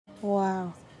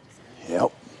Wow.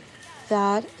 Yep.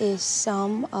 That is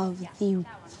some of the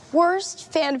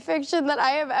worst fan fiction that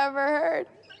I have ever heard.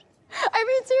 I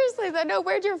mean, seriously, though, no,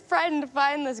 where'd your friend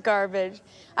find this garbage?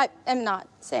 I am not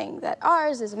saying that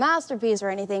ours is a masterpiece or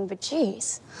anything, but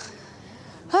geez.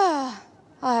 I'll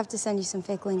have to send you some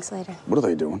fake links later. What are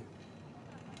they doing?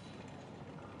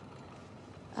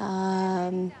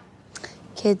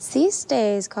 Kids these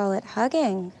days call it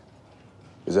hugging.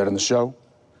 Is that in the show?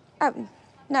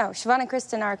 No, Siobhan and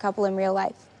Kristen are a couple in real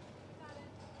life.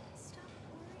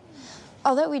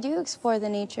 Although we do explore the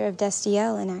nature of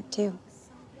Destiel in Act 2.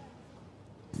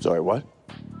 Sorry, what?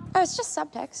 Oh, it's just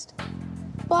subtext.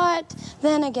 But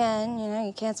then again, you know,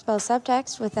 you can't spell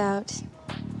subtext without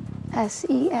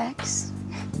S-E-X.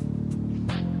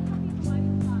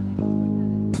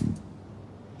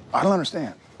 I don't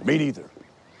understand. Me neither.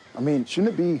 I mean,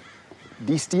 shouldn't it be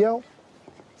Destiel?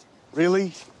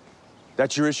 Really?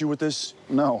 That's your issue with this?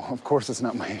 No, of course it's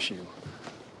not my issue.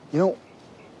 You know,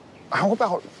 how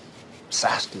about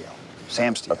Sastiel?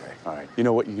 Samstiel? Okay, all right. You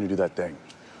know what? You're gonna do that thing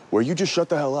where you just shut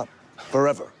the hell up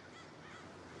forever.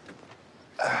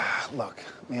 Look,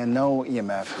 man, no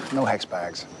EMF, no hex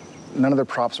bags. None of their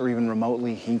props are even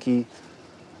remotely hinky.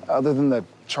 Other than the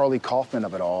Charlie Kaufman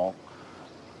of it all,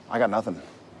 I got nothing.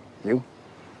 You?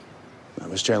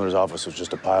 Miss Chandler's office was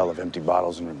just a pile of empty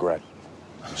bottles and regret.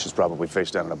 She's probably face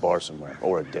down in a bar somewhere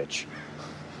or a ditch.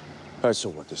 All right, so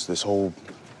what? This whole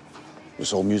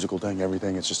musical thing,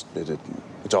 everything, it's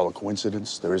all a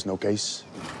coincidence. There is no case.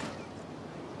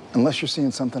 Unless you're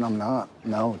seeing something I'm not.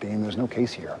 No, Dean, there's no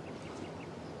case here.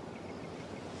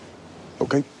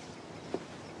 Okay.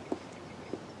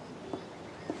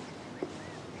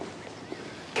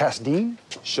 Cass Dean?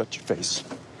 Shut your face.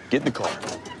 Get in the car.